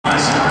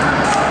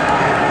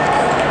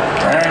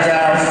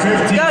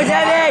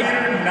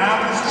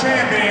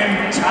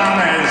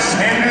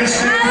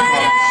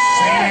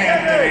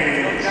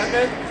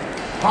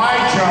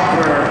High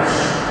jumpers,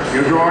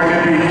 you're going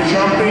to be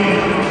jumping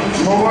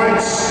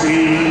towards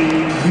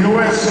the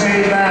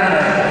USA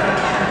banner.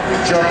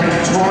 You're jumping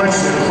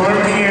towards the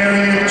clerking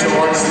area,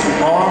 towards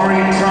the Armory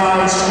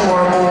Crown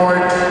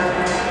scoreboard.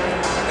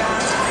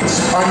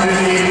 It's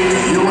underneath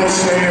the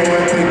USA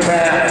Olympic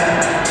banner.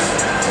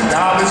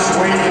 Novice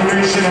weight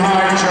division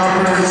high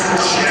jumpers,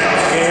 check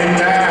in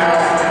now.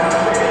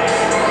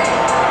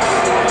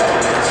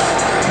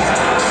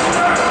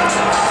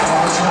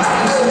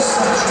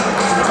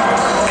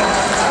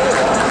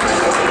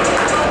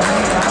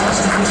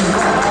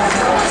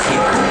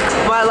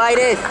 Come on,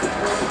 Lides.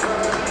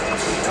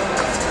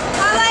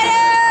 Come on,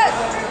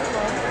 Lides.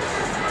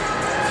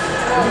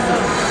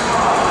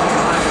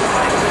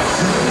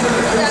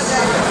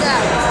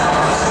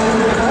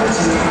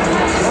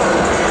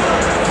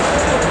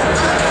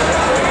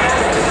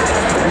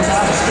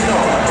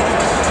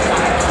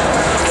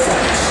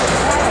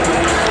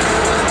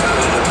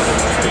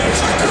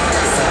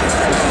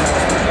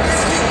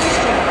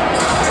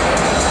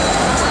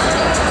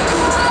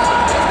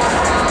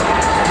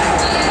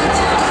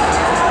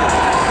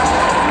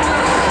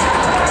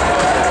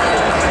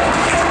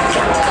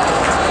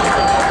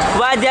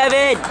 Come on,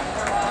 Devon.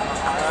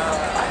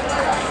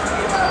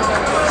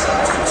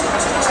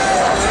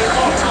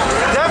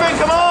 Devon,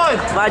 come on!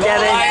 Come on,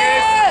 Devon.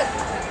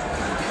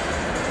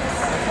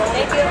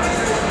 Thank you.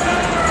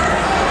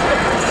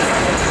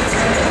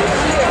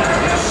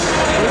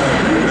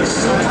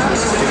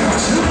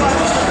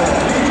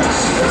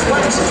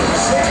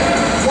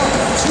 One,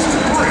 two,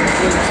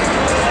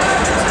 three.